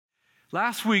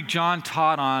Last week, John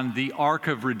taught on the arc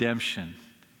of redemption,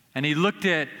 and he looked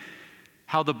at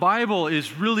how the Bible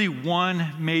is really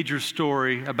one major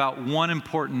story about one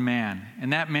important man,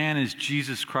 and that man is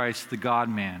Jesus Christ, the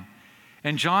God-man.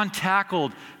 And John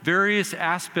tackled various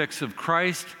aspects of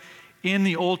Christ in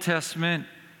the Old Testament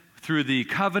through the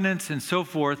covenants and so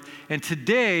forth. And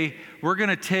today, we're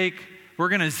going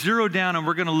to zero down and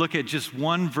we're going to look at just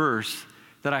one verse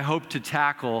that I hope to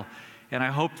tackle, and I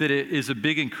hope that it is a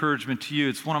big encouragement to you.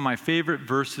 It's one of my favorite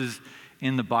verses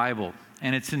in the Bible,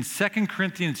 and it's in 2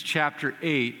 Corinthians chapter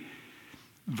 8,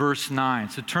 verse 9.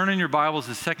 So turn in your Bibles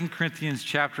to 2 Corinthians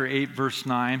chapter 8, verse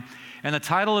 9, and the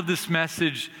title of this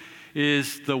message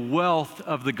is The Wealth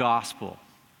of the Gospel.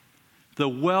 The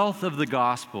wealth of the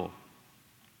gospel.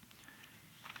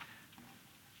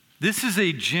 This is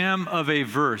a gem of a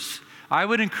verse. I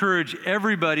would encourage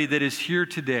everybody that is here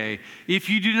today, if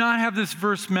you do not have this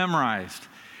verse memorized,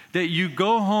 that you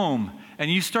go home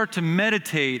and you start to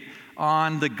meditate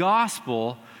on the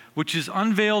gospel, which is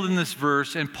unveiled in this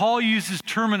verse. And Paul uses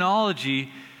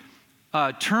terminology,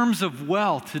 terms of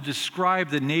wealth, to describe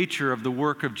the nature of the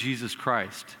work of Jesus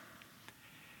Christ.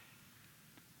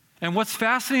 And what's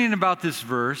fascinating about this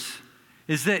verse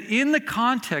is that in the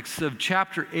context of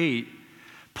chapter 8,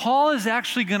 Paul is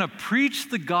actually going to preach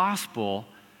the gospel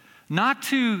not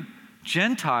to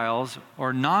Gentiles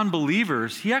or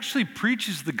non-believers. He actually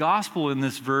preaches the gospel in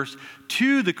this verse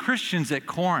to the Christians at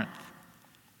Corinth.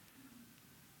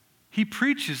 He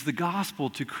preaches the gospel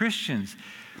to Christians.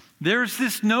 There's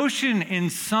this notion in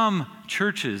some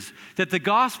churches that the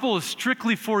gospel is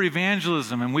strictly for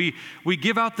evangelism, and we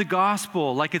give out the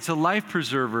gospel like it's a life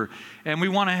preserver, and we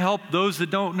want to help those that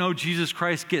don't know Jesus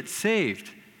Christ get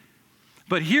saved.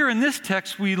 But here in this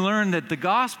text, we learn that the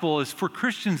gospel is for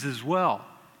Christians as well.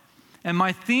 And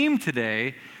my theme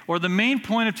today, or the main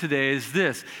point of today, is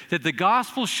this: that the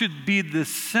gospel should be the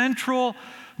central,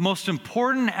 most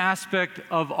important aspect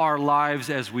of our lives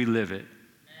as we live it.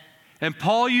 And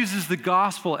Paul uses the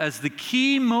gospel as the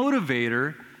key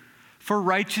motivator for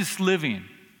righteous living.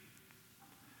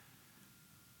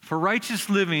 For righteous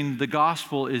living, the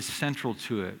gospel is central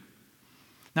to it.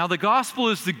 Now, the gospel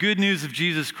is the good news of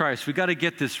Jesus Christ. We've got to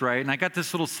get this right. And I got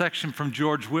this little section from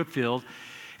George Whitefield.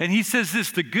 And he says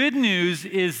this: the good news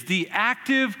is the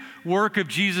active work of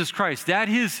Jesus Christ. That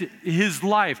is his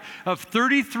life of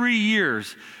 33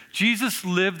 years. Jesus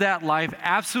lived that life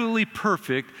absolutely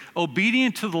perfect,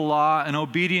 obedient to the law and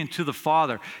obedient to the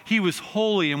Father. He was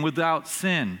holy and without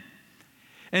sin.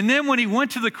 And then when he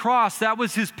went to the cross, that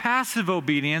was his passive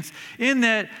obedience, in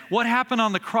that what happened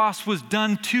on the cross was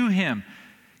done to him.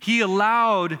 He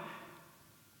allowed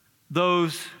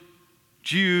those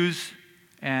Jews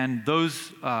and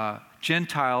those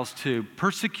Gentiles to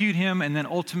persecute him and then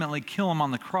ultimately kill him on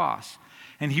the cross.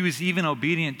 And he was even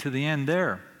obedient to the end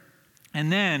there.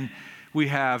 And then we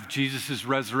have Jesus'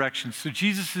 resurrection. So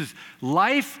Jesus'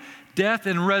 life, death,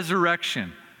 and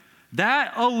resurrection,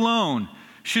 that alone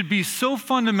should be so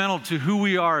fundamental to who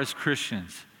we are as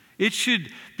Christians. It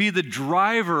should be the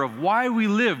driver of why we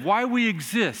live, why we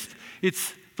exist.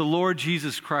 It's the Lord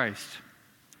Jesus Christ.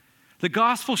 The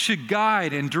gospel should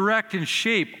guide and direct and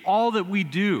shape all that we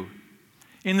do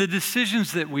in the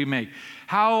decisions that we make,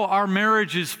 how our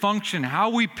marriages function, how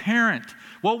we parent,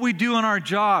 what we do in our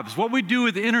jobs, what we do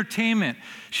with entertainment,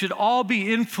 should all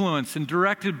be influenced and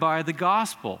directed by the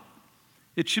gospel.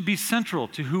 It should be central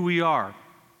to who we are.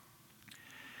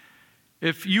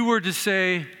 If you were to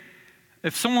say,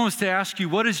 if someone was to ask you,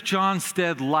 what is John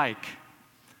Stead like?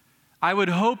 I would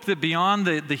hope that beyond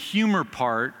the humor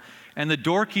part and the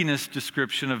dorkiness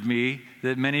description of me,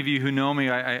 that many of you who know me,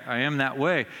 I am that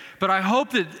way. But I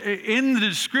hope that in the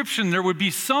description there would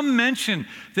be some mention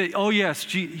that, oh yes,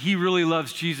 he really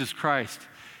loves Jesus Christ.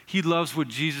 He loves what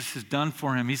Jesus has done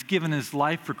for him. He's given his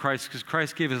life for Christ because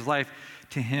Christ gave his life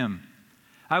to him.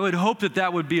 I would hope that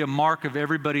that would be a mark of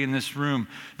everybody in this room,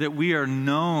 that we are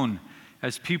known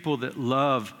as people that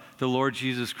love the Lord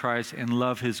Jesus Christ and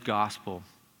love his gospel.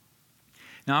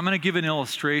 Now I'm going to give an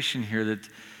illustration here that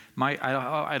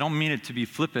I don't mean it to be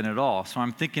flippant at all. So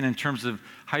I'm thinking in terms of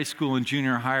high school and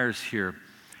junior hires here.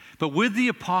 But with the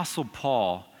Apostle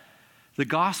Paul, the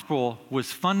gospel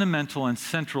was fundamental and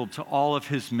central to all of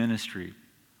his ministry.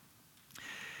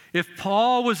 If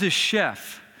Paul was a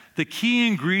chef, the key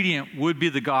ingredient would be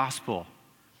the gospel.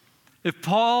 If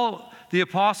Paul, the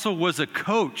apostle, was a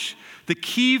coach, the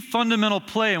key fundamental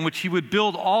play in which he would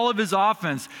build all of his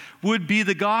offense would be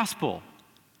the gospel.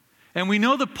 And we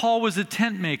know that Paul was a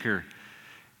tent maker.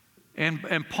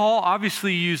 And Paul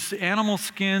obviously used animal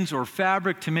skins or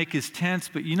fabric to make his tents,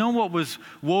 but you know what was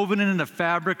woven into the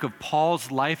fabric of Paul's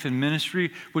life and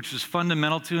ministry, which was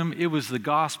fundamental to him? It was the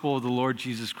gospel of the Lord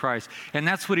Jesus Christ. And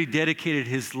that's what he dedicated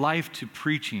his life to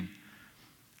preaching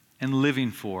and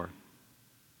living for.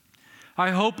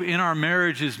 I hope in our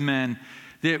marriages, men,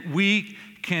 that we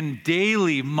can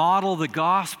daily model the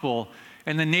gospel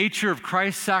and the nature of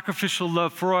Christ's sacrificial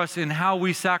love for us in how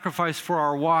we sacrifice for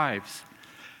our wives.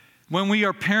 When we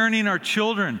are parenting our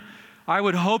children, I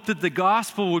would hope that the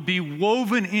gospel would be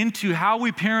woven into how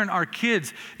we parent our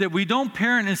kids, that we don't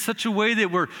parent in such a way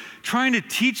that we're trying to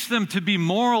teach them to be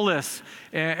moralists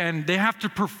and they have to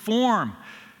perform.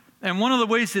 And one of the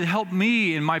ways that helped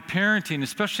me in my parenting,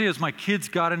 especially as my kids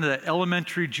got into the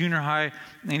elementary, junior high,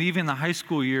 and even the high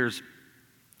school years,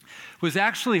 was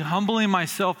actually humbling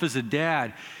myself as a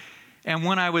dad. And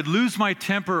when I would lose my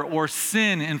temper or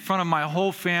sin in front of my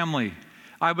whole family,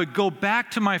 I would go back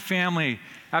to my family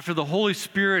after the Holy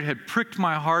Spirit had pricked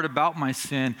my heart about my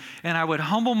sin, and I would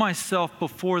humble myself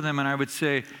before them, and I would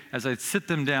say, as I'd sit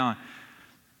them down,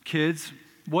 kids,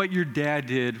 what your dad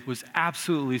did was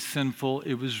absolutely sinful.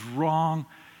 It was wrong,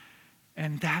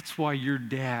 and that's why your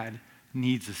dad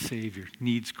needs a Savior,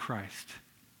 needs Christ.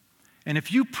 And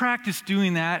if you practice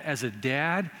doing that as a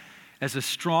dad, as a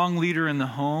strong leader in the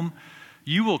home,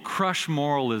 you will crush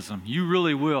moralism. You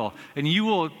really will. And you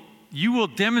will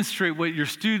demonstrate what your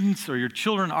students or your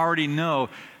children already know,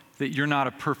 that you're not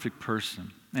a perfect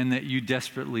person and that you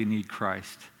desperately need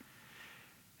Christ.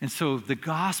 And so the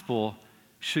gospel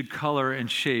should color and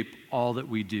shape all that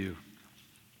we do,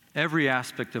 every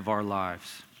aspect of our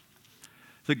lives.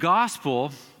 The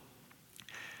gospel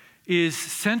is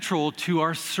central to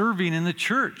our serving in the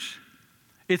church.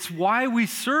 It's why we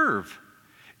serve.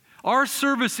 Our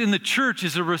service in the church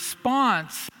is a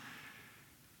response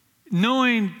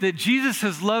knowing that Jesus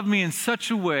has loved me in such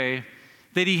a way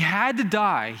that he had to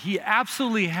die. He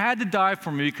absolutely had to die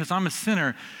for me because I'm a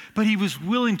sinner, but he was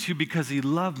willing to because he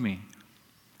loved me.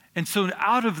 And so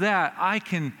out of that, I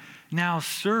can now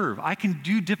serve. I can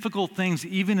do difficult things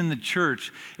even in the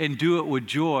church and do it with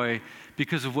joy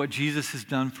because of what Jesus has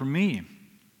done for me.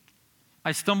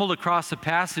 I stumbled across a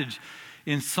passage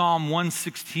in Psalm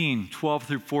 116, 12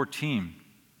 through 14.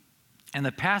 And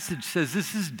the passage says,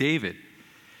 this is David.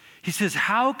 He says,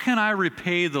 how can I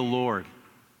repay the Lord?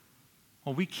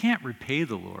 Well, we can't repay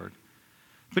the Lord.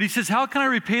 But he says, how can I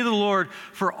repay the Lord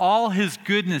for all his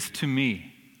goodness to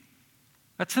me?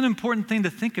 That's an important thing to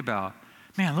think about.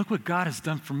 Man, look what God has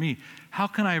done for me. How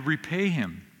can I repay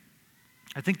him?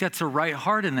 I think that's a right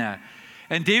heart in that.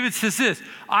 And David says this,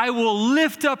 I will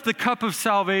lift up the cup of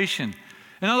salvation.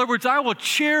 In other words, I will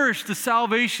cherish the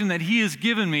salvation that he has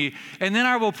given me, and then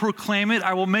I will proclaim it,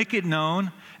 I will make it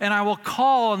known, and I will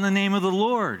call on the name of the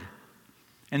Lord.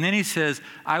 And then he says,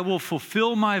 I will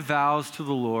fulfill my vows to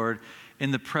the Lord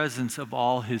in the presence of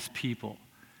all his people.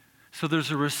 So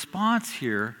there's a response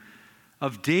here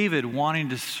of David wanting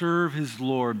to serve his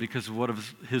Lord because of what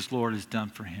his Lord has done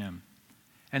for him.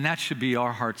 And that should be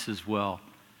our hearts as well.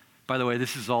 By the way,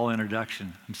 this is all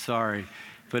introduction. I'm sorry,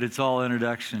 but it's all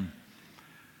introduction.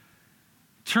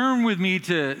 Turn with me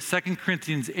to 2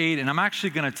 Corinthians 8, and I'm actually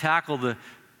going to tackle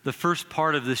the first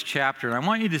part of this chapter. And I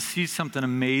want you to see something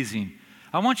amazing.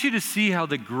 I want you to see how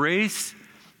the grace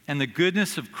and the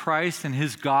goodness of Christ and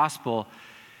his gospel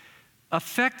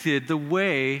affected the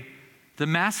way the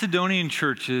Macedonian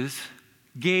churches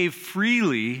gave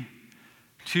freely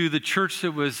to the church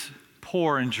that was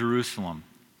poor in Jerusalem.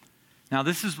 Now,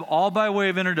 this is all by way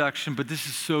of introduction, but this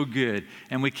is so good,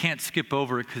 and we can't skip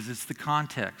over it because it's the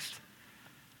context.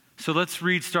 So let's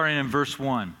read starting in verse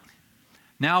 1.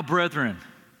 Now, brethren,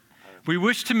 we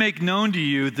wish to make known to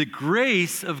you the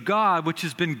grace of God which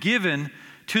has been given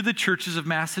to the churches of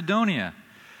Macedonia.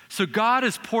 So God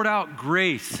has poured out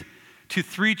grace to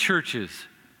 3 churches,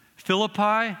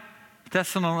 Philippi,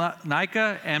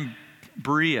 Thessalonica, and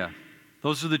Berea.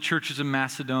 Those are the churches in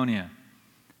Macedonia.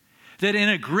 That in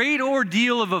a great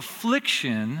ordeal of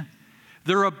affliction,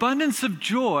 their abundance of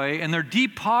joy and their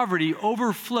deep poverty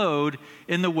overflowed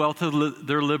in the wealth of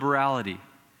their liberality.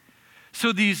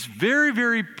 So these very,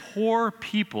 very poor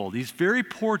people, these very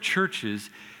poor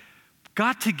churches,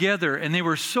 got together and they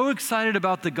were so excited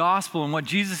about the gospel and what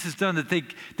Jesus has done that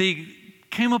they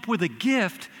came up with a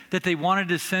gift that they wanted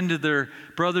to send to their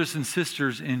brothers and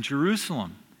sisters in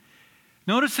Jerusalem.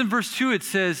 Notice in verse 2 it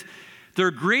says,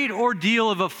 their great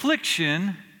ordeal of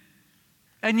affliction,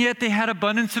 and yet they had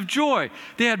abundance of joy.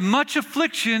 They had much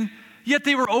affliction, yet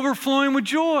they were overflowing with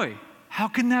joy. How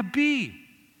can that be?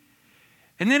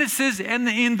 And then it says, and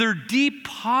in their deep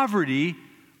poverty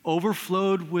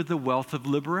overflowed with the wealth of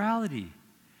liberality.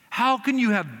 How can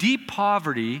you have deep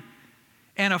poverty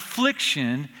and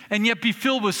affliction and yet be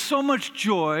filled with so much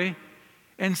joy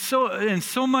and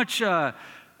so much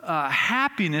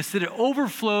happiness that it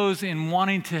overflows in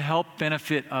wanting to help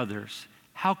benefit others?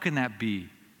 How can that be?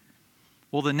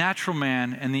 Well, the natural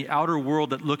man and the outer world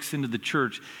that looks into the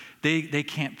church, they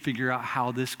can't figure out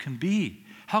how this can be.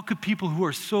 How could people who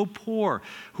are so poor,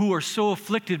 who are so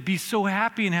afflicted, be so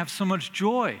happy and have so much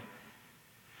joy?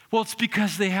 Well, it's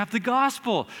because they have the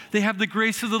gospel. They have the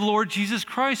grace of the Lord Jesus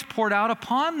Christ poured out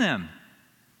upon them.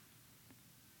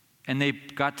 And they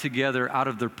got together out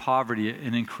of their poverty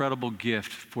an incredible gift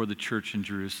for the church in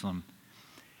Jerusalem.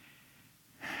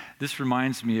 This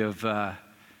reminds me of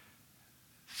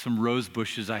some rose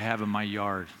bushes I have in my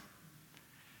yard.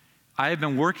 I have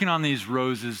been working on these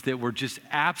roses that were just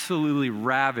absolutely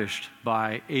ravished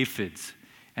by aphids.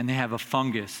 And they have a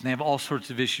fungus, and they have all sorts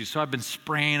of issues. So I've been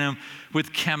spraying them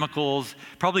with chemicals,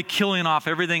 probably killing off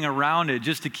everything around it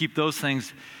just to keep those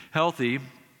things healthy.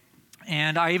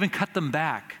 And I even cut them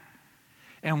back.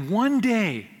 And one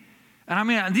day, and I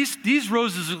mean, these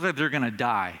roses look like they're going to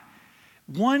die.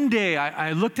 One day,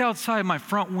 I looked outside my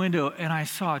front window, and I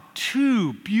saw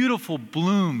two beautiful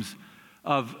blooms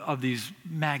of these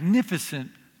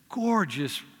magnificent,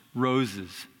 gorgeous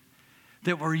roses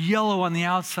that were yellow on the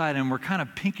outside and were kind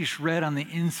of pinkish red on the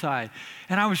inside.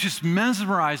 And I was just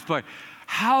mesmerized by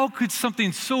how could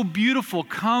something so beautiful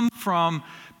come from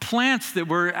plants that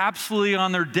were absolutely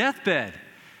on their deathbed?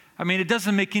 I mean, it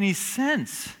doesn't make any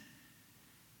sense.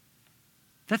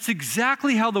 That's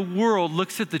exactly how the world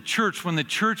looks at the church when the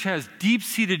church has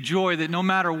deep-seated joy that no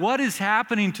matter what is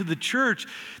happening to the church,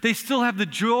 they still have the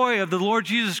joy of the Lord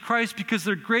Jesus Christ because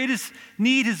their greatest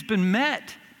need has been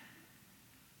met.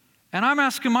 And I'm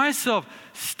asking myself,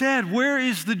 Stead, where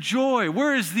is the joy?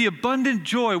 Where is the abundant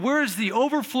joy? Where is the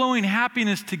overflowing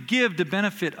happiness to give to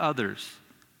benefit others?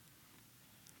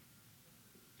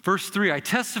 Verse 3, I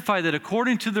testify that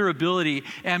according to their ability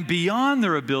and beyond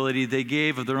their ability, they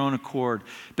gave of their own accord,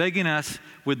 begging us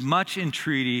with much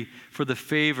entreaty for the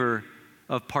favor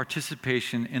of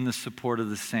participation in the support of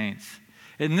the saints.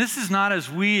 And this is not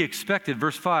as we expected,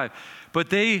 verse 5, but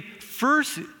they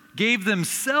first gave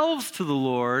themselves to the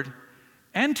Lord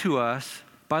and to us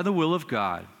by the will of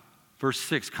God. Verse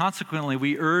 6, consequently,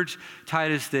 we urge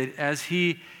Titus that as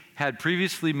he had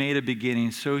previously made a beginning,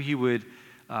 so he would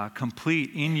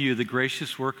complete in you the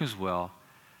gracious work as well.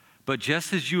 But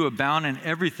just as you abound in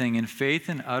everything, in faith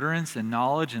and utterance and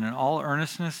knowledge and in all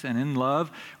earnestness and in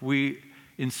love, we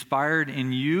inspired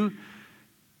in you,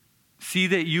 see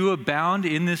that you abound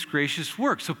in this gracious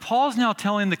work. So Paul's now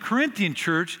telling the Corinthian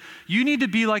church, you need to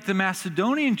be like the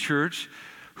Macedonian church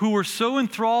who were so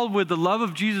enthralled with the love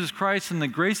of Jesus Christ and the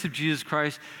grace of Jesus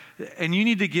Christ, and you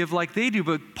need to give like they do.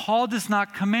 But Paul does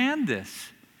not command this.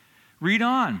 Read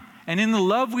on. And in the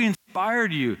love we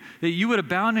inspired you, that you would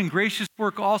abound in gracious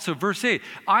work also. Verse 8,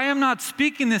 I am not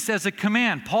speaking this as a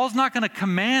command. Paul's not going to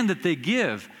command that they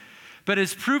give, but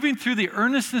as proving through the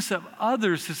earnestness of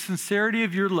others the sincerity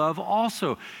of your love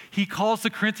also. He calls the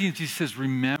Corinthians, he says,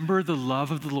 remember the love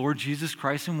of the Lord Jesus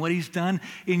Christ and what he's done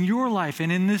in your life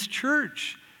and in this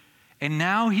church. And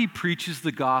now he preaches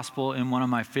the gospel in one of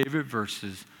my favorite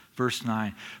verses, verse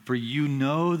 9. For you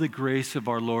know the grace of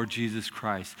our Lord Jesus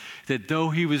Christ, that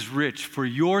though he was rich, for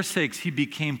your sakes he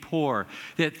became poor,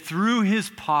 that through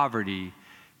his poverty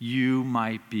you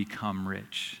might become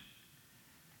rich.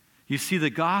 You see, the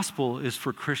gospel is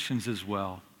for Christians as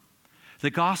well.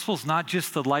 The gospel is not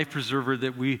just the life preserver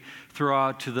that we throw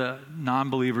out to the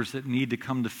non-believers that need to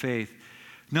come to faith.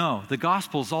 No, the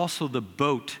gospel is also the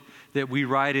boat that we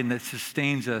ride in that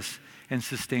sustains us and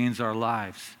sustains our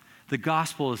lives. The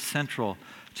gospel is central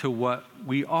to what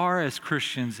we are as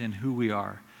Christians and who we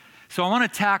are. So I want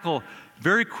to tackle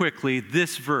very quickly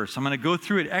this verse. I'm going to go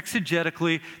through it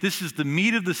exegetically. This is the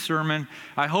meat of the sermon.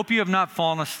 I hope you have not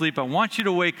fallen asleep. I want you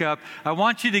to wake up. I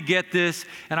want you to get this,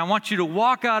 and I want you to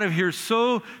walk out of here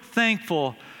so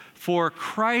thankful for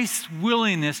Christ's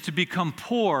willingness to become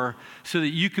poor so that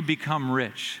you could become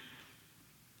rich.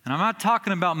 And I'm not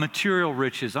talking about material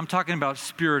riches. I'm talking about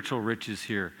spiritual riches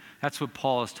here. That's what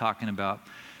Paul is talking about.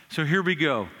 So here we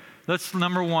go. Let's,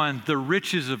 number one, the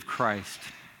riches of Christ.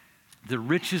 The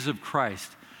riches of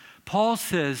Christ. Paul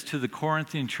says to the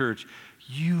Corinthian church,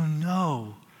 you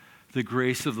know the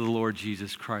grace of the Lord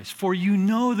Jesus Christ. For you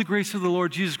know the grace of the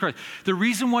Lord Jesus Christ. The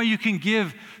reason why you can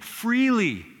give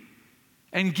freely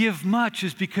and give much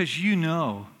is because you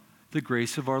know the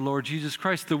grace of our Lord Jesus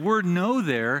Christ. The word know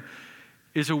there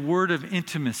is a word of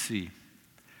intimacy.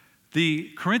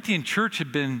 The Corinthian church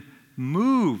had been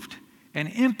moved and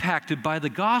impacted by the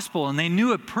gospel, and they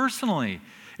knew it personally.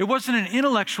 It wasn't an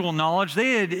intellectual knowledge.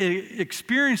 They had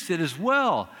experienced it as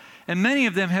well. And many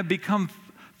of them have become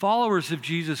followers of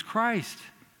Jesus Christ.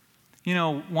 You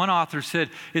know, one author said,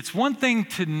 it's one thing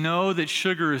to know that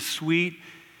sugar is sweet.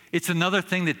 It's another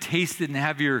thing to taste it and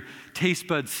have your taste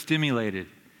buds stimulated.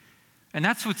 And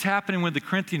that's what's happening with the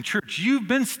Corinthian church. You've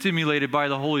been stimulated by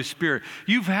the Holy Spirit.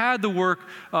 You've had the work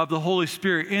of the Holy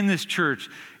Spirit in this church.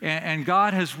 And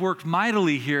God has worked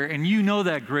mightily here. And you know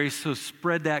that grace, so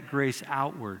spread that grace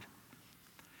outward.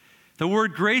 The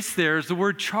word grace there is the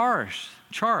word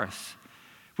charis,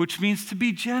 which means to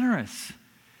be generous.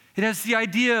 It has the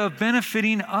idea of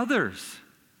benefiting others.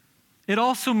 It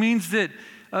also means that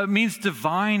means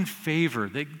divine favor.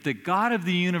 The God of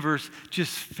the universe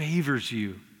just favors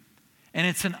you. And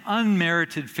it's an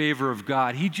unmerited favor of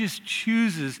God. He just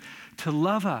chooses to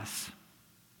love us.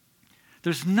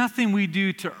 There's nothing we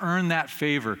do to earn that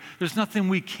favor. There's nothing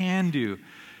we can do.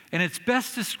 And it's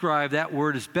best described, that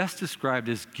word is best described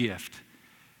as gift.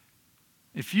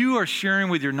 If you are sharing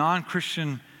with your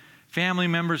non-Christian family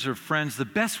members or friends, the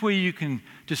best way you can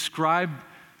describe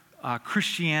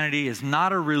Christianity is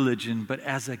not a religion, but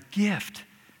as a gift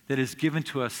that is given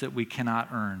to us that we cannot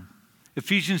earn.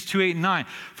 Ephesians 2:8-9,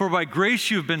 for by grace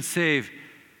you have been saved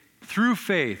through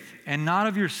faith, and not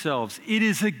of yourselves. It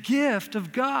is a gift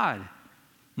of God,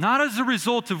 not as a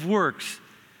result of works,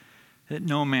 that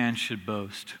no man should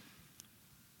boast.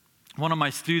 One of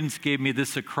my students gave me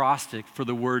this acrostic for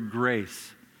the word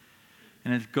grace,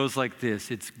 and it goes like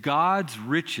this. It's God's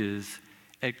riches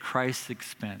at Christ's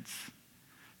expense.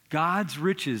 God's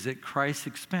riches at Christ's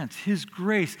expense. His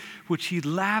grace, which he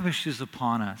lavishes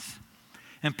upon us.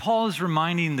 And Paul is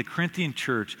reminding the Corinthian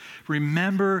church,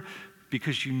 remember,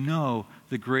 because you know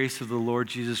the grace of the Lord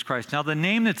Jesus Christ. Now, the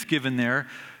name that's given there,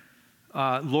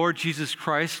 Lord Jesus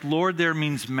Christ, Lord there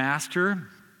means master.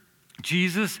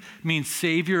 Jesus means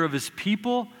savior of his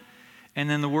people. And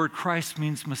then the word Christ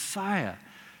means Messiah.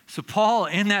 So Paul,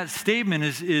 in that statement,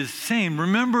 is saying,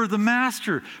 remember the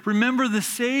master, remember the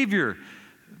savior,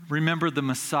 remember the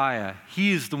Messiah.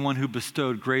 He is the one who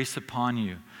bestowed grace upon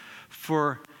you.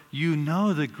 For you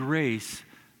know the grace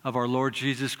of our Lord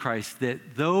Jesus Christ,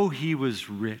 that though he was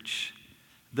rich,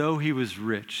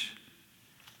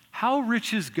 how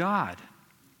rich is God?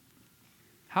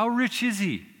 How rich is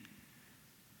he?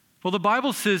 Well, the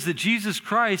Bible says that Jesus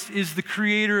Christ is the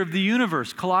creator of the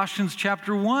universe. Colossians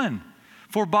chapter 1.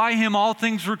 For by him all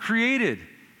things were created,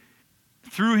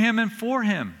 through him and for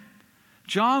him.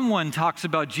 John 1 talks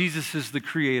about Jesus as the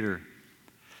creator.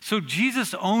 So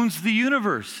Jesus owns the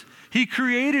universe. He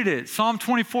created it. Psalm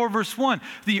 24 verse 1.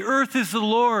 The earth is the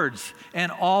Lord's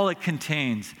and all it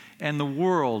contains, and the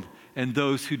world and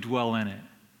those who dwell in it.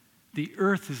 The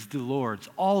earth is the Lord's.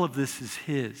 All of this is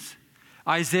his.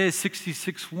 Isaiah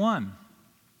 66:1.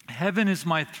 Heaven is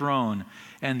my throne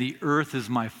and the earth is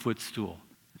my footstool.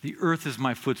 The earth is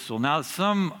my footstool. Now,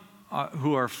 some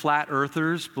who are flat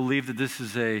earthers believe that this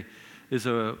is a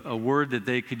word that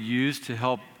they could use to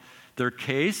help their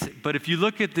case. But if you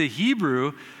look at the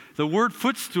Hebrew, the word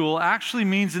footstool actually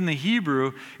means in the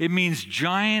Hebrew, it means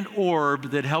giant orb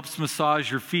that helps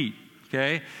massage your feet.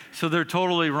 Okay? So they're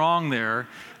totally wrong there.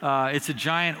 It's a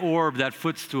giant orb, that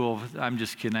footstool. I'm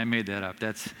just kidding. I made that up.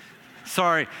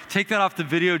 Sorry. Take that off the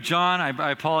video, John.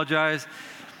 I apologize.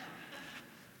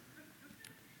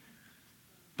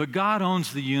 But God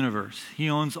owns the universe. He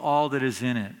owns all that is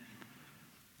in it.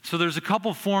 So there's a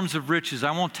couple forms of riches. I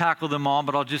won't tackle them all,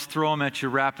 but I'll just throw them at you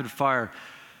rapid fire.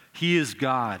 He is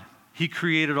God. He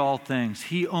created all things.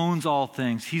 He owns all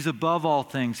things. He's above all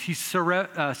things. He's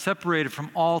separated from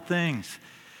all things.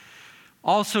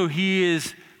 Also, he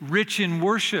is rich in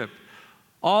worship.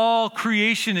 All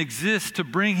creation exists to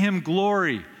bring him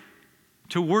glory,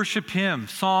 to worship him.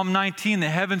 Psalm 19, the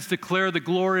heavens declare the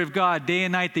glory of God. Day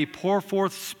and night they pour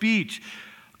forth speech.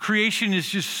 Creation is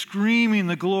just screaming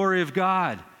the glory of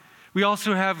God. We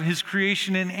also have his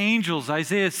creation in angels.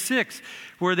 Isaiah 6,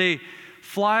 where they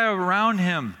fly around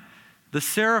him, the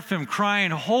seraphim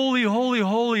crying, holy, holy,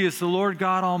 holy is the Lord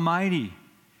God Almighty.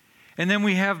 And then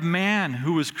we have man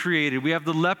who was created. We have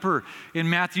the leper in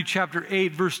Matthew chapter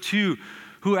 8, verse 2,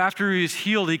 who after he is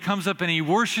healed, he comes up and he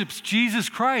worships Jesus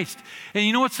Christ. And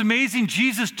you know what's amazing?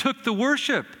 Jesus took the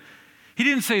worship. He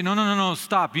didn't say, no,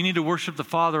 stop. You need to worship the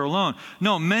Father alone.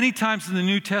 No, many times in the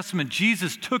New Testament,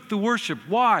 Jesus took the worship.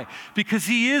 Why? Because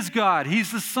he is God.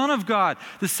 He's the Son of God,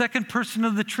 the second person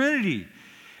of the Trinity.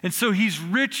 And so he's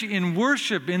rich in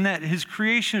worship in that his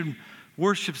creation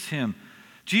worships him.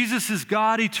 Jesus is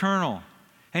God eternal,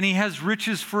 and he has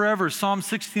riches forever. Psalm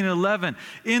 16:11.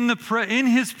 In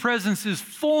his presence is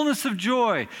fullness of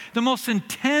joy, the most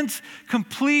intense,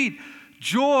 complete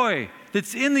joy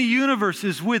that's in the universe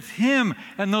is with him,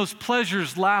 and those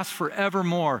pleasures last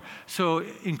forevermore. So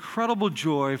incredible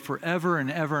joy forever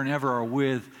and ever and ever are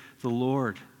with the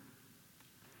Lord.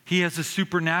 He has a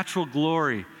supernatural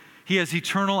glory. He has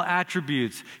eternal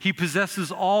attributes. He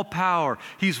possesses all power.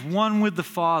 He's one with the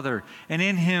Father, and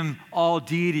in him all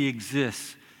deity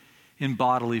exists in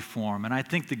bodily form. And I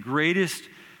think the greatest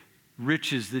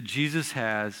riches that Jesus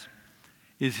has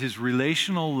is his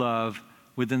relational love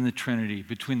within the Trinity,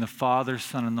 between the Father,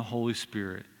 Son, and the Holy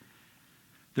Spirit.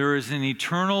 There is an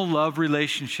eternal love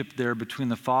relationship there between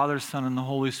the Father, Son, and the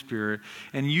Holy Spirit.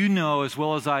 And you know as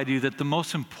well as I do that the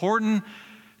most important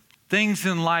things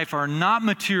in life are not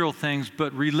material things,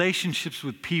 but relationships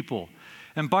with people.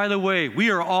 And by the way, we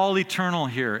are all eternal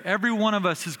here. Every one of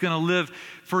us is going to live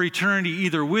for eternity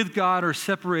either with God or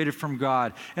separated from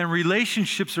God. And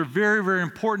relationships are very, very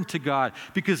important to God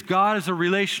because God is a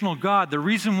relational God. The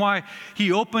reason why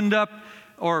he opened up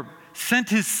or sent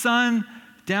his Son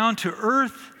down to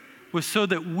earth was so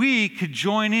that we could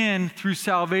join in through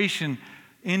salvation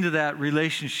into that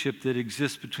relationship that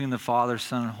exists between the Father,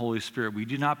 Son, and Holy Spirit. We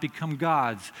do not become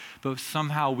gods, but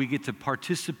somehow we get to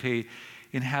participate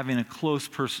in having a close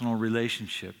personal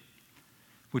relationship,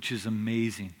 which is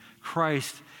amazing.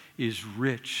 Christ is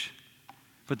rich.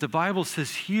 But the Bible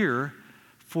says here,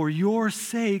 for your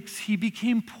sakes, he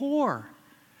became poor.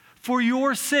 For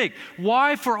your sake.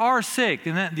 Why for our sake?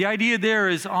 And the idea there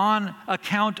is on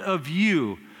account of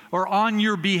you, or on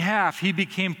your behalf, he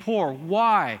became poor.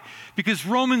 Why? Because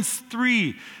Romans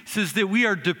 3 says that we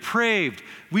are depraved.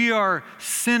 We are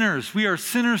sinners. We are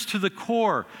sinners to the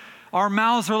core. Our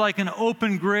mouths are like an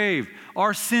open grave.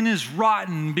 Our sin is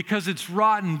rotten, because it's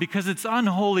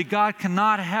unholy. God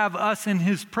cannot have us in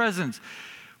his presence.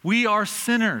 We are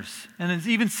sinners. And it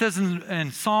even says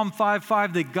in Psalm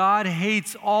 5:5 that God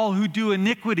hates all who do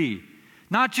iniquity.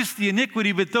 Not just the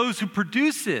iniquity, but those who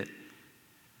produce it,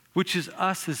 which is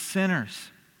us as sinners.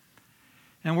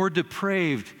 And we're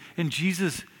depraved. And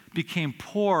Jesus became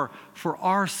poor for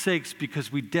our sakes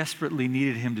because we desperately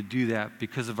needed him to do that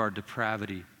because of our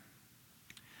depravity.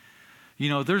 You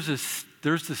know, there's a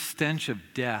stench of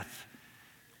death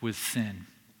with sin.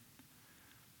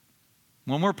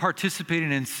 When we're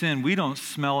participating in sin, we don't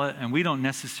smell it and we don't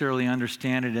necessarily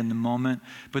understand it in the moment,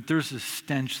 but there's a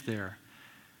stench there.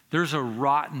 There's a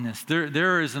rottenness.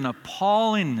 There is an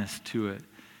appallingness to it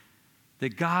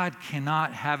that God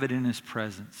cannot have it in his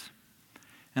presence.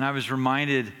 And I was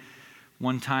reminded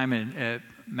one time at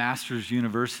Masters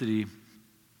University,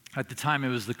 at the time it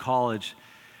was the college,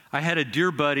 I had a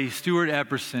dear buddy, Stuart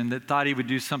Epperson, that thought he would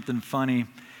do something funny.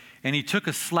 And he took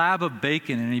a slab of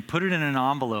bacon and he put it in an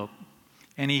envelope.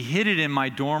 And he hid it in my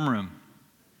dorm room.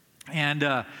 And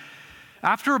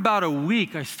after about a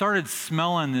week, I started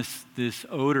smelling this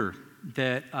odor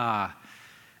that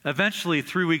eventually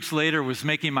 3 weeks later was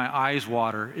making my eyes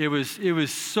water. It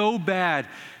was so bad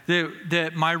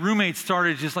that my roommate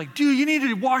started just like, dude, you need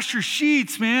to wash your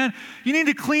sheets, man. You need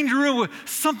to clean your room.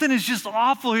 Something is just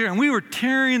awful here. And we were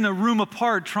tearing the room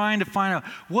apart trying to find out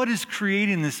what is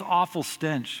creating this awful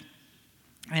stench.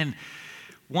 And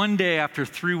one day after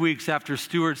 3 weeks after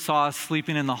Stuart saw us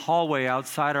sleeping in the hallway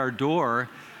outside our door,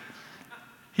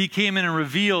 he came in and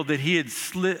revealed that he had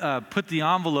put the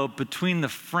envelope between the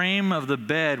frame of the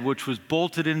bed, which was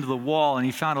bolted into the wall, and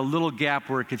he found a little gap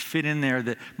where it could fit in there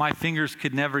that my fingers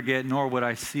could never get, nor would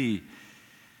I see.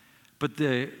 But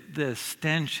the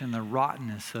stench and the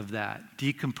rottenness of that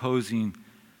decomposing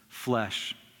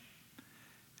flesh,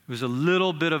 it was a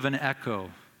little bit of an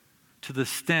echo to the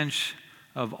stench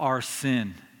of our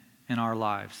sin in our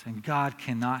lives. And God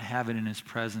cannot have it in his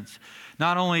presence.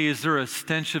 Not only is there a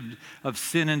stench of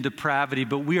sin and depravity,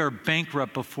 but we are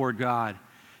bankrupt before God.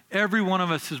 Every one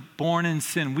of us is born in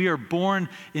sin. We are born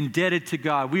indebted to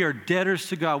God. We are debtors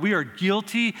to God. We are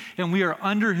guilty and we are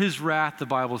under his wrath, the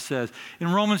Bible says.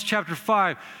 In Romans chapter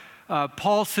 5,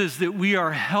 Paul says that we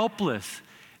are helpless.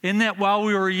 In that while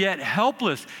we were yet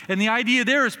helpless. And the idea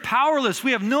there is powerless.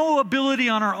 We have no ability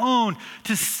on our own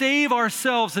to save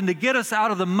ourselves and to get us out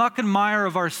of the muck and mire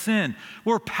of our sin.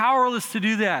 We're powerless to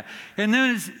do that. And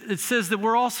then it says that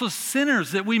we're also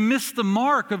sinners, that we miss the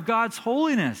mark of God's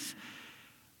holiness.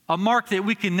 A mark that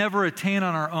we can never attain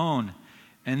on our own.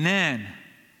 And then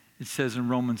it says in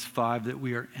Romans 5 that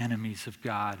we are enemies of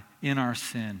God in our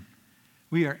sin.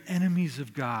 We are enemies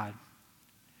of God.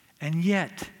 And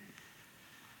yet,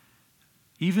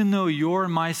 even though your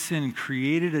and my sin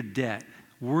created a debt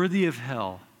worthy of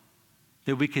hell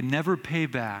that we could never pay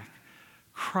back,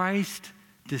 Christ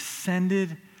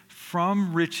descended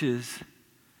from riches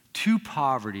to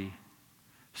poverty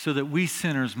so that we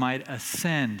sinners might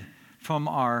ascend from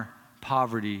our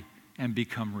poverty and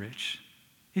become rich.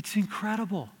 It's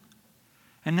incredible.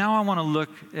 And now I want to look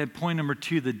at point number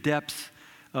 2, the depths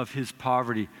of his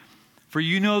poverty. For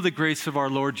you know the grace of our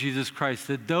Lord Jesus Christ,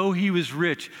 that though he was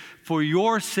rich, for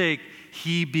your sake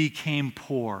he became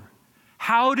poor.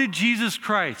 How did Jesus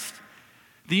Christ,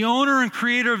 the owner and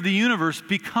creator of the universe,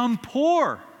 become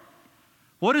poor?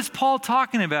 What is Paul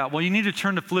talking about? Well, you need to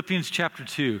turn to Philippians chapter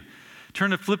 2.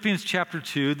 Turn to Philippians chapter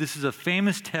 2. This is a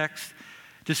famous text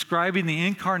describing the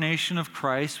incarnation of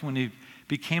Christ when he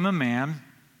became a man.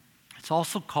 It's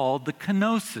also called the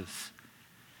kenosis,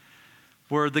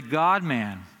 where the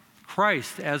God-man,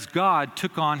 Christ, as God,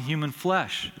 took on human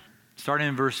flesh. Starting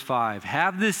in verse 5.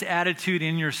 Have this attitude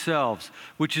in yourselves,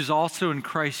 which is also in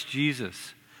Christ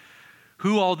Jesus,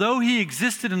 who, although he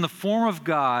existed in the form of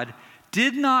God,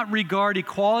 did not regard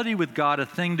equality with God a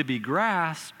thing to be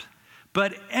grasped,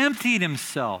 but emptied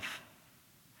himself,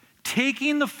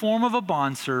 taking the form of a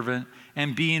bondservant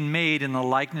and being made in the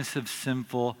likeness of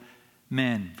sinful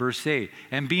men. Verse 8,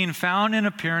 and being found in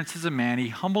appearance as a man, he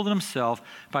humbled himself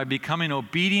by becoming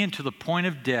obedient to the point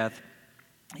of death,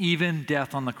 even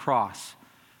death on the cross.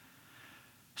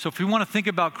 So if we want to think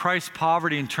about Christ's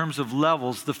poverty in terms of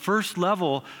levels, the first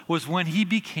level was when he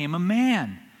became a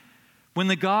man. When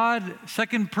the God,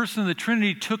 second person of the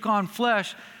Trinity, took on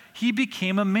flesh, he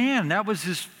became a man. That was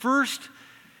his first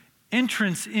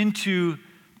entrance into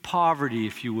poverty,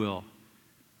 if you will.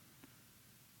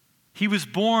 He was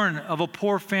born of a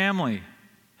poor family.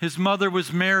 His mother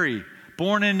was Mary,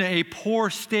 born in a poor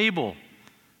stable,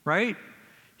 right?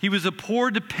 He was a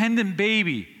poor, dependent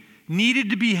baby,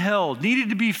 needed to be held, needed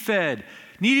to be fed,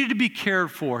 needed to be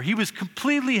cared for. He was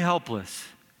completely helpless.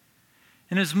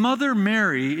 And his mother,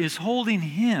 Mary, is holding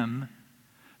him,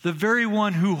 the very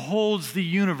one who holds the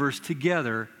universe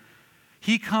together.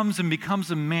 He comes and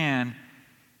becomes a man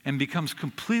and becomes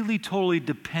completely, totally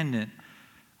dependent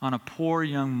on a poor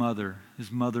young mother,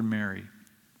 his mother Mary.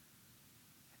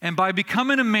 And by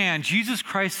becoming a man, Jesus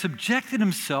Christ subjected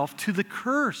himself to the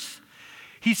curse.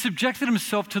 He subjected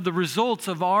himself to the results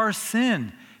of our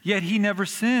sin, yet he never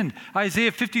sinned.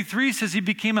 Isaiah 53 says he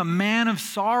became a man of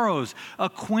sorrows,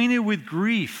 acquainted with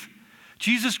grief.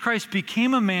 Jesus Christ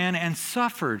became a man and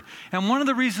suffered. And one of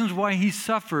the reasons why he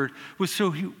suffered was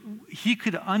so he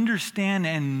could understand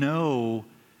and know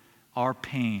our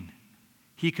pain.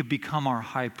 He could become our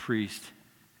high priest.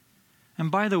 And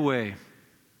by the way,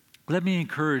 let me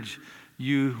encourage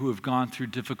you who have gone through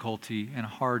difficulty and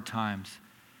hard times.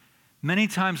 Many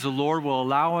times the Lord will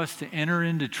allow us to enter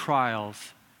into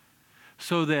trials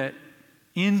so that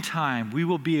in time we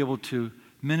will be able to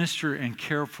minister and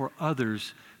care for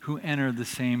others who enter the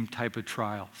same type of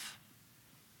trials.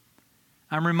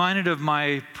 I'm reminded of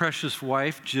my precious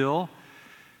wife, Jill.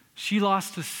 She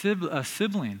lost a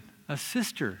sibling, a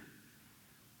sister.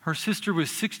 Her sister was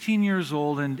 16 years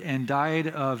old and died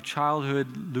of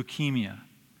childhood leukemia.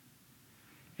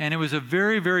 And it was a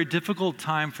very, very difficult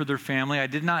time for their family. I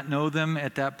did not know them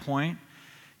at that point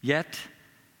yet.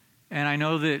 And I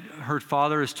know that her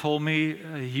father has told me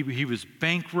he was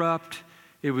bankrupt.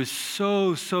 It was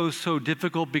so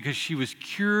difficult because she was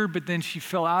cured, but then she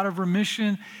fell out of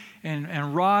remission.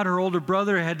 And Rod, her older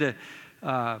brother, had to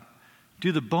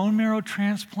do the bone marrow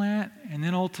transplant. And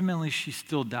then ultimately she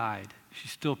still died. She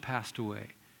still passed away.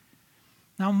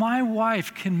 Now my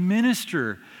wife can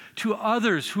minister to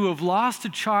others who have lost a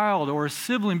child or a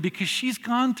sibling because she's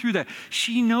gone through that.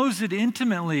 She knows it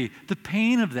intimately, the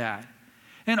pain of that.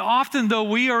 And often, though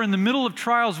we are in the middle of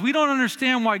trials, we don't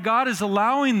understand why God is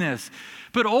allowing this.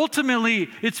 But ultimately,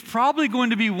 it's probably going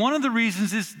to be one of the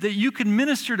reasons is that you can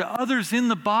minister to others in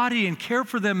the body and care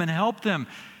for them and help them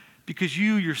because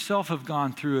you yourself have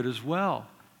gone through it as well.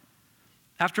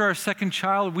 After our second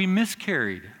child, we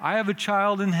miscarried. I have a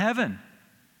child in heaven.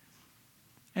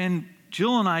 And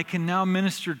Jill and I can now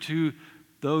minister to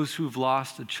those who've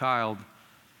lost a child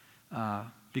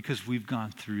because we've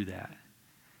gone through that.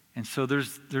 And so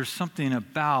there's something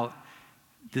about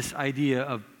this idea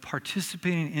of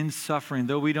participating in suffering,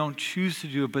 though we don't choose to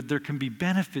do it, but there can be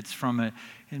benefits from it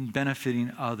in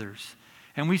benefiting others.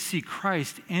 And we see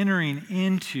Christ entering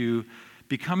into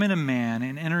becoming a man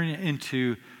and entering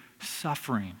into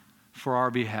suffering for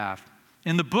our behalf.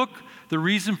 In the book, The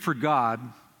Reason for God,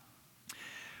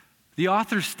 the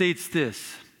author states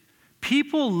this: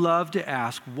 people love to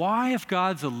ask, why, if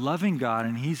God's a loving God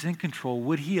and he's in control,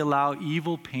 would he allow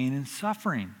evil, pain, and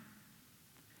suffering?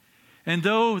 And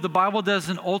though the Bible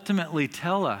doesn't ultimately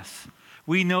tell us,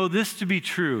 we know this to be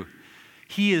true.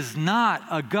 He is not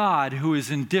a God who is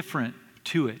indifferent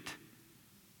to it.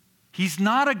 He's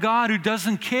not a God who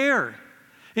doesn't care.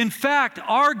 In fact,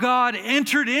 our God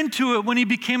entered into it when he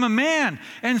became a man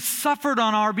and suffered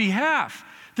on our behalf.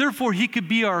 Therefore, he could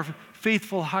be our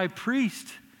faithful high priest.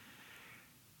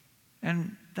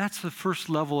 And that's the first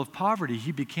level of poverty.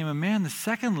 He became a man. The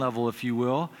second level, if you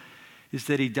will, is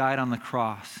that he died on the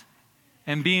cross.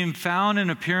 And being found in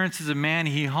appearance as a man,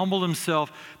 he humbled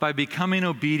himself by becoming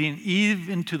obedient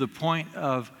even to the point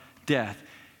of death.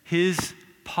 His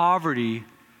poverty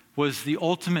was the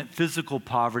ultimate physical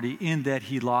poverty in that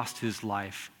he lost his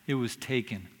life. It was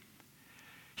taken.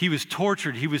 He was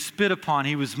tortured. He was spit upon.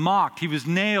 He was mocked. He was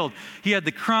nailed. He had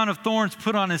the crown of thorns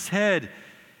put on his head.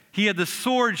 He had the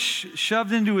sword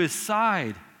shoved into his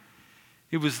side.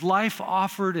 It was life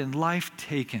offered and life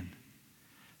taken.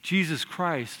 Jesus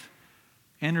Christ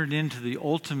entered into the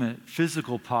ultimate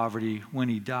physical poverty when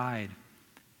he died.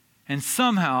 And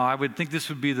somehow, I would think this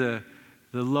would be the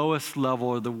lowest level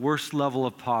or the worst level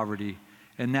of poverty,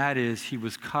 and that is he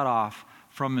was cut off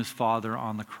from his Father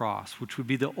on the cross, which would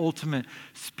be the ultimate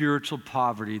spiritual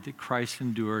poverty that Christ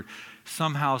endured.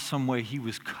 Somehow, some way, he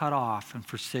was cut off and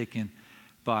forsaken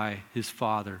by his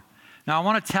Father. Now, I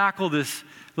want to tackle this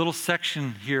little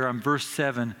section here on verse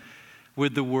 7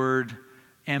 with the word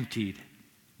emptied.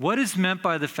 What is meant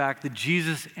by the fact that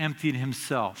Jesus emptied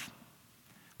himself?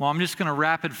 Well, I'm just going to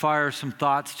rapid fire some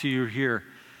thoughts to you here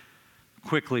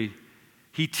quickly.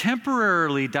 He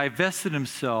temporarily divested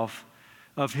himself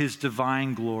of his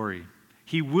divine glory.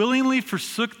 He willingly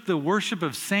forsook the worship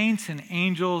of saints and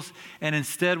angels and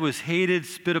instead was hated,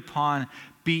 spit upon,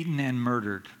 beaten, and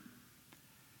murdered.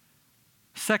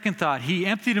 Second thought, he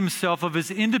emptied himself of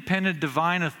his independent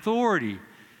divine authority.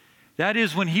 That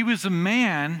is, when he was a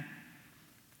man,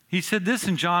 he said this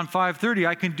in John 5:30,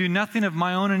 I can do nothing of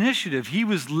my own initiative. He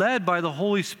was led by the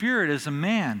Holy Spirit as a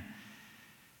man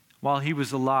while he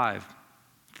was alive.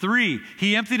 3,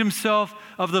 he emptied himself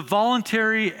of the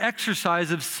voluntary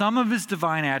exercise of some of his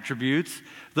divine attributes,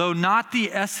 though not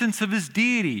the essence of his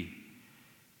deity.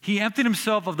 He emptied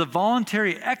himself of the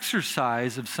voluntary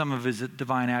exercise of some of his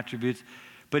divine attributes,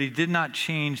 but he did not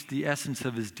change the essence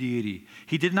of his deity.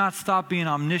 He did not stop being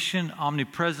omniscient,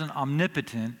 omnipresent,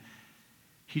 omnipotent.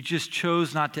 He just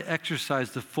chose not to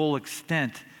exercise the full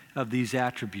extent of these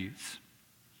attributes.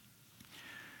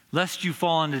 Lest you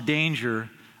fall into danger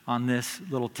on this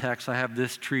little text, I have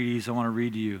this treatise I want to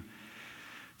read to you.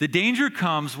 The danger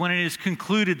comes when it is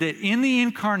concluded that in the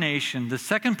incarnation, the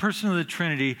second person of the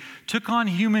Trinity took on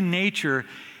human nature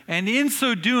and in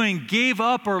so doing gave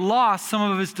up or lost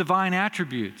some of his divine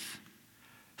attributes,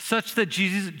 such that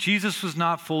Jesus was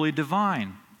not fully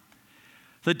divine.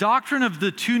 The doctrine of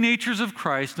the two natures of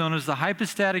Christ, known as the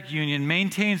hypostatic union,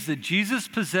 maintains that Jesus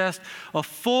possessed a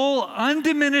full,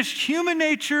 undiminished human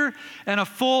nature and a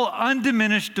full,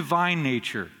 undiminished divine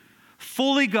nature,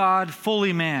 fully God,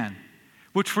 fully man,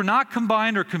 which were not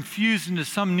combined or confused into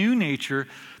some new nature,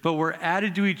 but were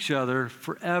added to each other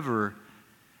forever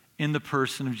in the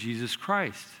person of Jesus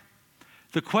Christ.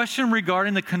 The question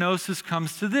regarding the kenosis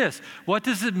comes to this. What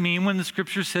does it mean when the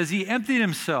scripture says he emptied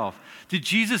himself? Did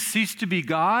Jesus cease to be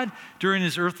God during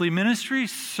his earthly ministry?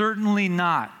 Certainly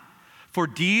not. For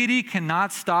deity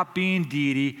cannot stop being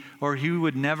deity, or he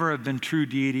would never have been true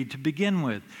deity to begin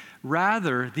with.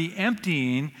 Rather, the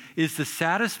emptying is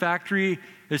satisfactorily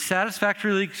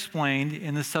explained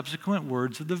in the subsequent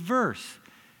words of the verse.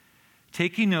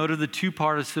 Taking note of the two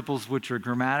participles which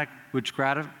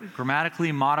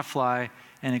grammatically modify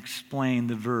and explain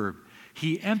the verb.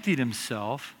 He emptied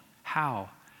himself, how?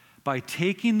 By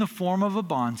taking the form of a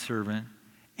bondservant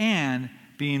and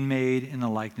being made in the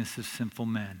likeness of sinful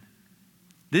men.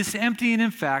 This emptying,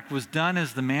 in fact, was done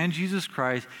as the man Jesus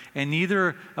Christ, and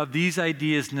neither of these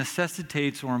ideas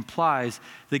necessitates or implies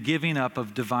the giving up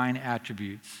of divine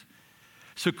attributes.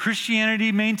 So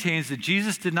Christianity maintains that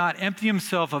Jesus did not empty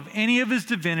himself of any of his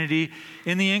divinity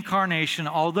in the incarnation,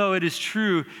 although it is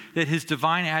true that his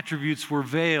divine attributes were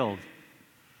veiled.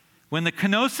 When the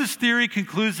kenosis theory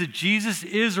concludes that Jesus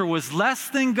is or was less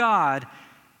than God,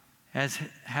 as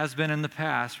has been in the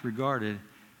past regarded,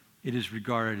 it is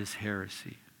regarded as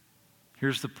heresy.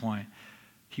 Here's the point.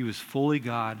 He was fully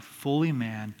God, fully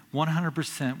man,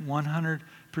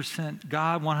 100%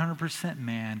 God, 100%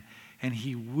 man, and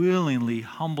he willingly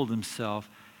humbled himself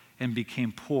and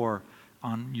became poor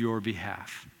on your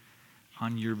behalf.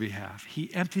 On your behalf.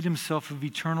 He emptied himself of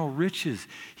eternal riches.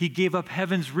 He gave up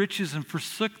heaven's riches and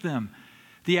forsook them.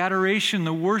 The adoration,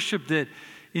 the worship that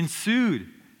ensued,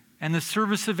 and the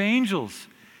service of angels.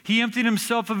 He emptied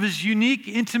himself of his unique,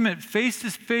 intimate,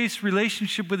 face-to-face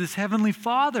relationship with his heavenly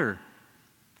Father.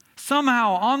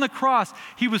 Somehow, on the cross,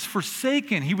 he was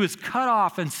forsaken. He was cut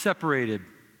off and separated.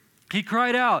 He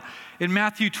cried out in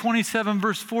Matthew 27,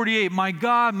 verse 48, my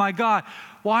God,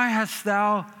 why hast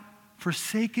thou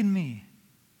forsaken me?"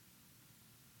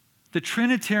 The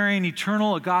Trinitarian,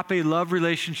 eternal, agape love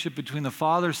relationship between the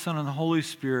Father, Son, and the Holy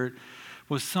Spirit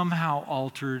was somehow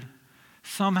altered.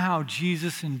 Somehow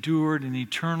Jesus endured an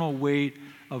eternal weight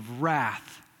of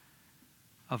wrath,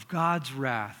 of God's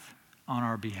wrath on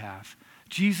our behalf.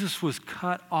 Jesus was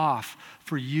cut off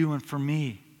for you and for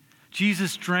me.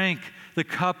 Jesus drank the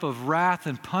cup of wrath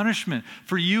and punishment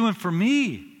for you and for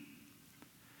me.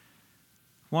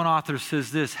 One author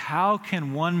says this, how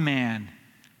can one man,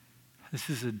 this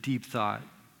is a deep thought,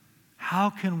 how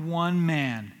can one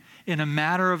man in a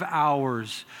matter of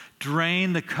hours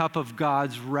drain the cup of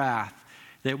God's wrath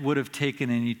that would have taken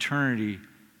an eternity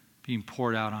being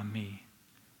poured out on me?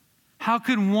 How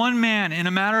can one man in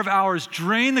a matter of hours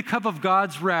drain the cup of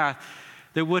God's wrath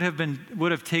that would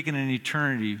have taken an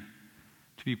eternity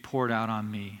to be poured out on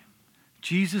me?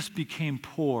 Jesus became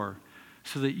poor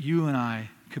so that you and I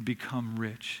could become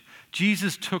rich.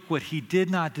 Jesus took what he did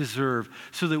not deserve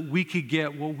so that we could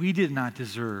get what we did not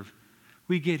deserve.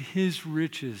 We get his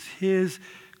riches, his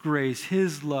grace,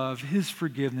 his love, his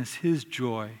forgiveness, his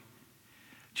joy.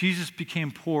 Jesus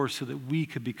became poor so that we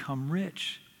could become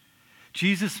rich.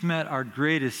 Jesus met our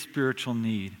greatest spiritual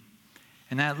need.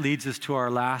 And that leads us to our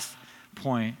last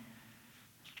point.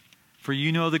 For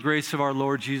you know the grace of our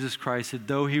Lord Jesus Christ, that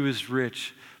though he was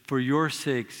rich, for your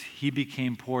sakes he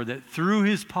became poor, that through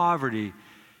his poverty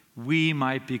we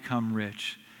might become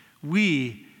rich.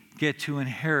 We get to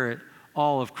inherit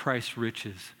all of Christ's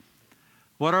riches.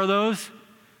 What are those?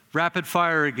 Rapid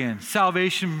fire again.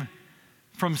 Salvation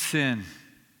from sin.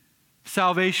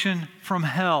 Salvation from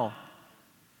hell.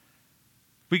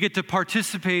 We get to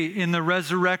participate in the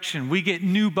resurrection. We get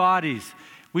new bodies.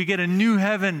 We get a new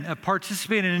heaven,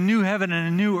 participate in a new heaven and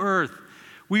a new earth.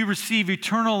 We receive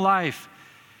eternal life.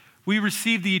 We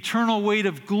receive the eternal weight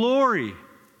of glory.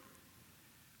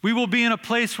 We will be in a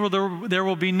place where there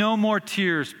will be no more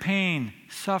tears, pain,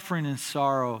 suffering, and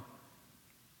sorrow.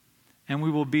 And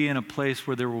we will be in a place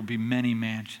where there will be many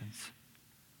mansions.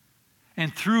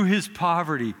 And through his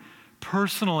poverty,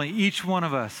 personally, each one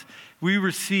of us, we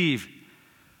receive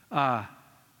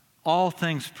all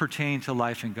things pertaining to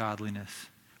life and godliness.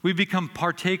 We become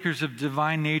partakers of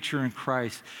divine nature in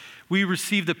Christ. We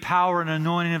receive the power and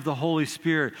anointing of the Holy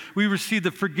Spirit. We receive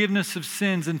the forgiveness of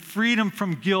sins and freedom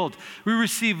from guilt. We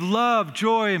receive love,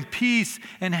 joy, and peace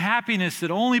and happiness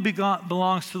that only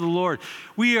belongs to the Lord.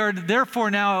 We are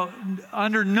therefore now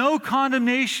under no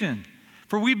condemnation,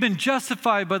 for we've been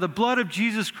justified by the blood of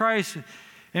Jesus Christ,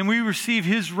 and we receive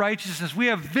his righteousness. We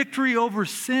have victory over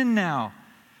sin now.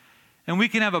 And we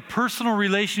can have a personal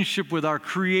relationship with our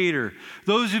Creator.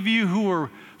 Those of you who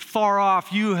are far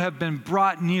off, you have been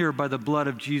brought near by the blood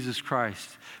of Jesus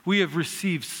Christ. We have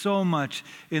received so much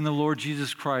in the Lord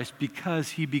Jesus Christ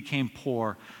because he became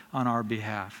poor on our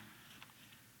behalf.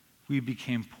 We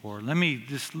became poor. Let me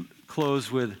just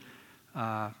close with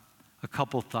a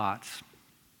couple thoughts.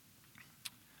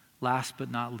 Last but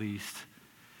not least,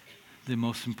 the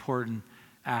most important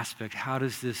aspect. How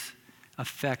does this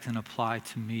affect and apply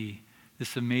to me?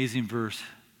 This amazing verse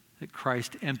that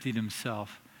Christ emptied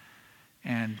himself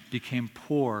and became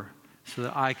poor so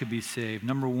that I could be saved.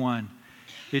 Number one,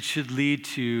 it should lead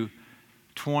to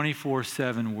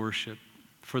 24/7 worship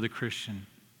for the Christian.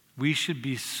 We should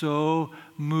be so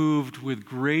moved with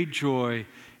great joy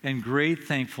and great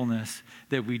thankfulness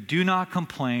that we do not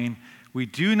complain, we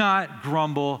do not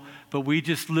grumble, but we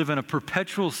just live in a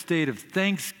perpetual state of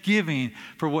thanksgiving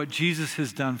for what Jesus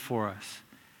has done for us.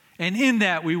 And in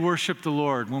that, we worship the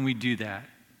Lord when we do that.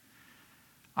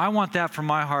 I want that from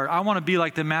my heart. I want to be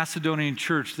like the Macedonian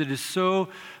church that is so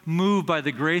moved by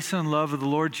the grace and love of the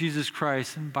Lord Jesus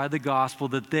Christ and by the gospel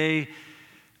that they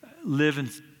live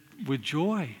with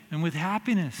joy and with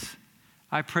happiness.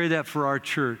 I pray that for our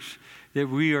church, that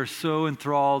we are so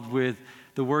enthralled with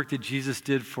the work that Jesus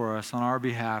did for us on our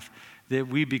behalf, that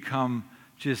we become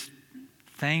just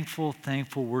thankful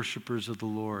worshipers of the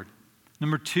Lord.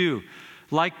 Number two,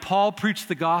 like Paul preached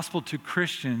the gospel to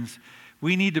Christians,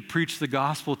 we need to preach the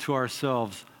gospel to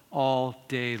ourselves all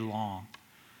day long.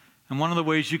 And one of the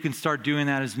ways you can start doing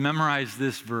that is memorize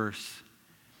this verse.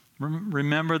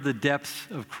 Remember the depths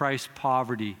of Christ's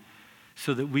poverty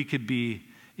so that we could be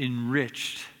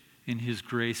enriched in his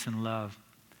grace and love.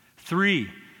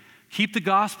 3, keep the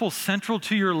gospel central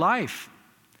to your life.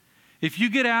 If you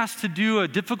get asked to do a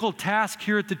difficult task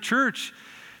here at the church,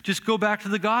 just go back to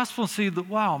the gospel and say,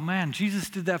 wow, man,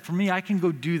 Jesus did that for me. I can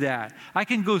go do that. I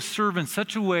can go serve in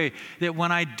such a way that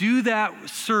when I do that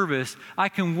service, I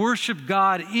can worship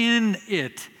God in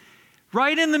it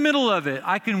Right in the middle of it,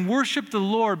 I can worship the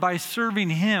Lord by serving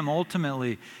Him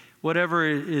ultimately, whatever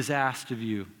is asked of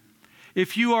you.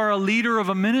 If you are a leader of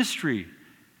a ministry,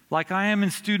 like I am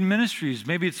in student ministries,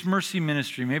 maybe it's Mercy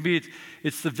Ministry, maybe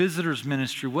it's the visitors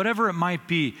ministry, whatever it might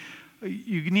be,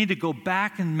 you need to go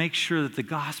back and make sure that the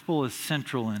gospel is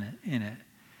central in it.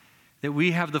 That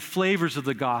we have the flavors of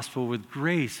the gospel with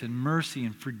grace and mercy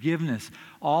and forgiveness,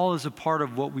 all as a part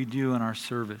of what we do in our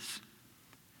service.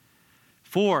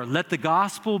 4, let the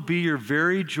gospel be your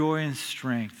very joy and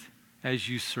strength as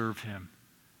you serve Him.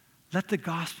 Let the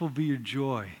gospel be your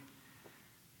joy.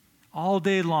 All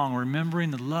day long,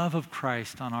 remembering the love of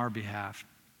Christ on our behalf.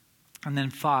 And then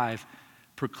 5,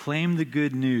 proclaim the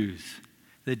good news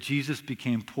that Jesus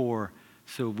became poor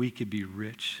so we could be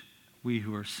rich, we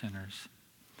who are sinners.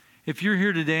 If you're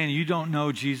here today and you don't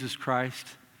know Jesus Christ,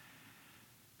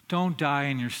 don't die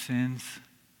in your sins.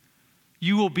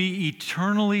 You will be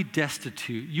eternally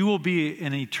destitute. You will be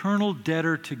an eternal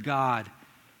debtor to God,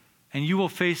 and you will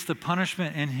face the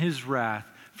punishment and His wrath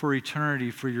for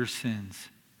eternity for your sins.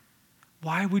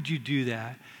 Why would you do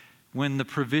that when the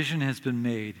provision has been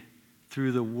made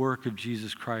through the work of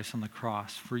Jesus Christ on the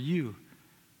cross for you?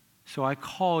 So I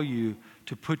call you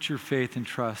to put your faith and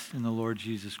trust in the Lord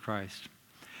Jesus Christ.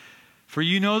 For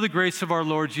you know the grace of our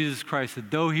Lord Jesus Christ,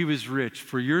 that though He was rich,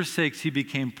 for your sakes He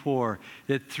became poor,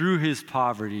 that through His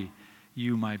poverty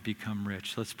you might become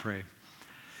rich. Let's pray.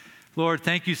 Lord,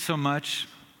 thank you so much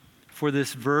for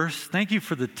this verse. Thank you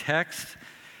for the text.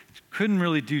 Couldn't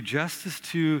really do justice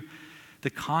to the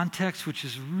context, which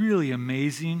is really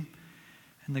amazing,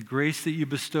 and the grace that you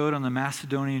bestowed on the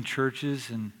Macedonian churches,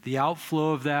 and the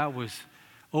outflow of that was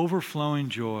overflowing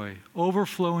joy,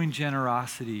 overflowing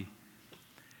generosity.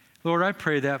 Lord, I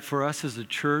pray that for us as a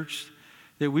church,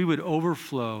 that we would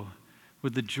overflow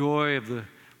with the joy of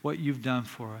what you've done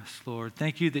for us, Lord.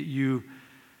 Thank you that you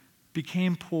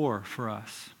became poor for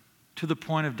us to the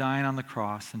point of dying on the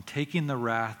cross and taking the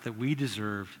wrath that we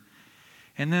deserved.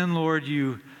 And then, Lord,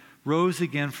 you rose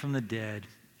again from the dead,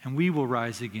 and we will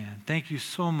rise again. Thank you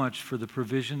so much for the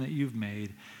provision that you've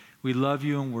made. We love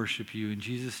you and worship you. In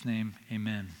Jesus' name,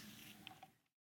 amen.